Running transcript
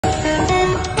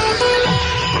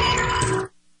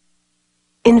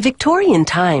In Victorian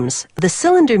times, the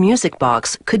cylinder music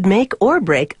box could make or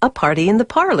break a party in the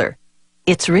parlor.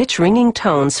 Its rich ringing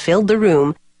tones filled the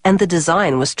room, and the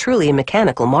design was truly a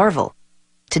mechanical marvel.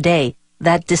 Today,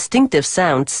 that distinctive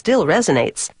sound still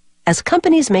resonates, as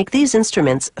companies make these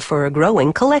instruments for a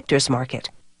growing collector's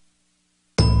market.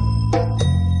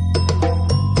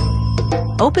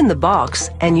 Open the box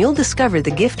and you'll discover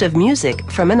the gift of music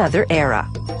from another era.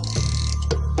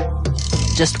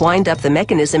 Just wind up the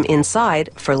mechanism inside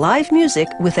for live music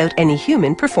without any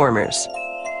human performers.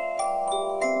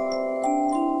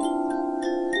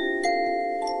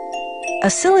 A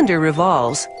cylinder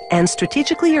revolves, and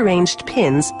strategically arranged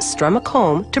pins strum a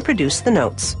comb to produce the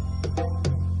notes.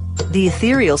 The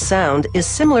ethereal sound is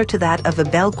similar to that of a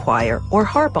bell choir or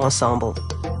harp ensemble.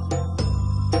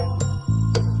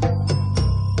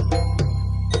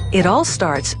 It all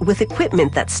starts with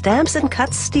equipment that stamps and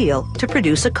cuts steel to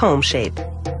produce a comb shape.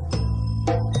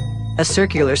 A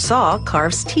circular saw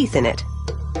carves teeth in it,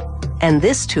 and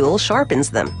this tool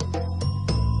sharpens them.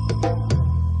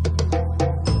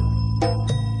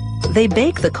 They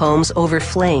bake the combs over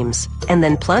flames and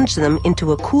then plunge them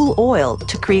into a cool oil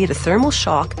to create a thermal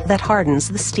shock that hardens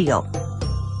the steel.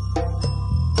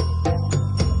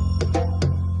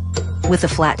 With a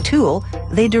flat tool,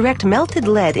 they direct melted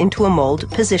lead into a mold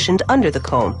positioned under the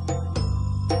comb.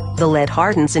 The lead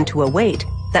hardens into a weight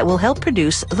that will help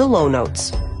produce the low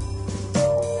notes.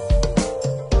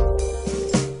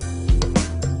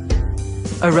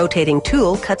 A rotating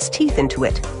tool cuts teeth into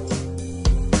it.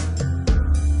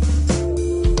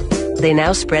 They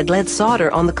now spread lead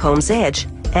solder on the comb's edge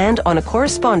and on a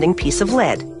corresponding piece of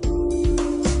lead.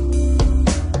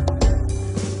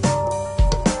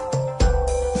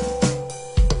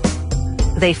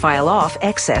 They file off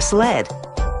excess lead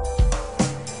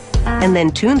and then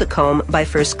tune the comb by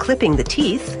first clipping the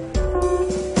teeth,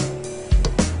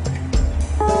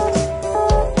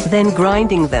 then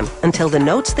grinding them until the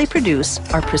notes they produce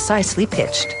are precisely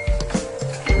pitched.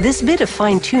 This bit of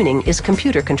fine-tuning is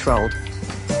computer-controlled.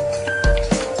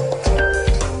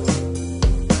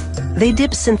 They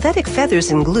dip synthetic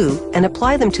feathers in glue and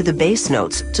apply them to the bass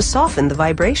notes to soften the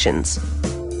vibrations.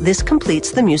 This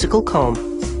completes the musical comb.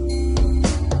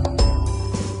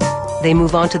 They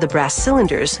move on to the brass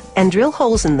cylinders and drill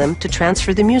holes in them to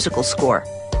transfer the musical score.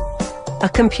 A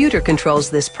computer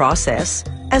controls this process,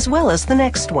 as well as the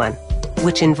next one,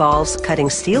 which involves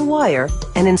cutting steel wire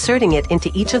and inserting it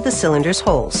into each of the cylinder's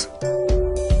holes.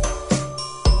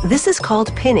 This is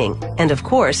called pinning, and of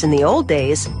course, in the old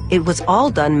days, it was all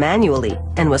done manually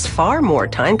and was far more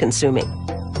time-consuming.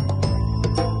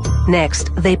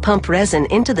 Next, they pump resin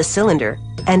into the cylinder,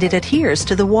 and it adheres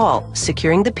to the wall,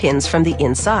 securing the pins from the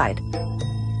inside.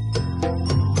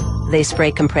 They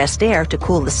spray compressed air to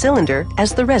cool the cylinder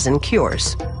as the resin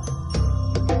cures.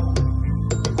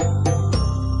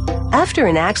 After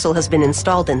an axle has been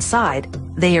installed inside,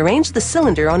 they arrange the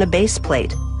cylinder on a base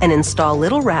plate and install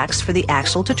little racks for the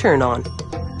axle to turn on.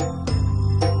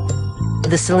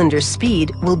 The cylinder's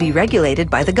speed will be regulated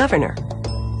by the governor.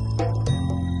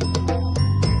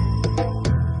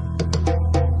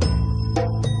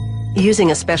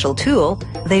 Using a special tool,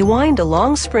 they wind a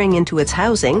long spring into its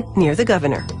housing near the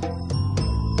governor.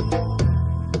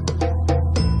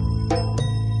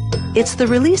 It's the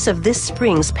release of this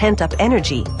spring's pent-up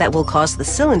energy that will cause the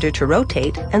cylinder to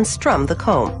rotate and strum the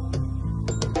comb.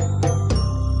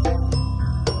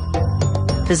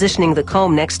 Positioning the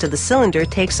comb next to the cylinder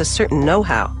takes a certain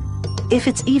know-how. If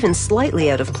it's even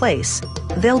slightly out of place,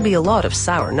 there'll be a lot of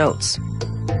sour notes.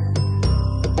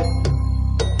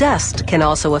 Dust can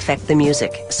also affect the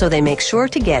music, so they make sure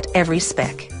to get every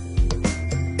speck.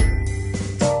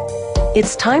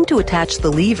 It's time to attach the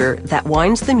lever that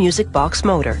winds the music box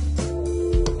motor.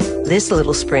 This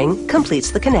little spring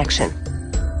completes the connection.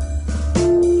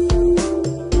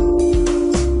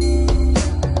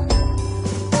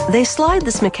 They slide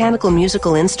this mechanical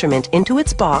musical instrument into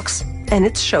its box, and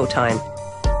it's showtime.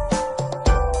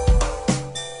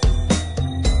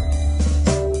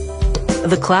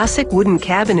 The classic wooden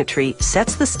cabinetry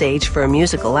sets the stage for a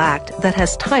musical act that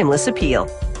has timeless appeal.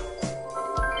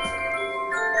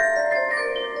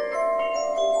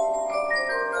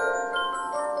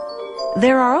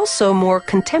 There are also more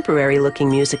contemporary-looking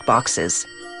music boxes.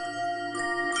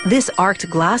 This arced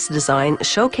glass design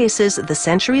showcases the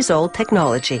centuries-old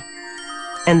technology.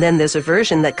 And then there's a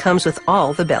version that comes with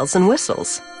all the bells and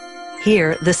whistles.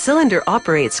 Here, the cylinder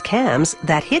operates cams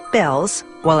that hit bells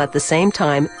while at the same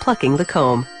time plucking the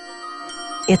comb.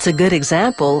 It's a good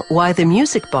example why the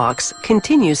music box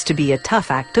continues to be a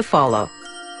tough act to follow.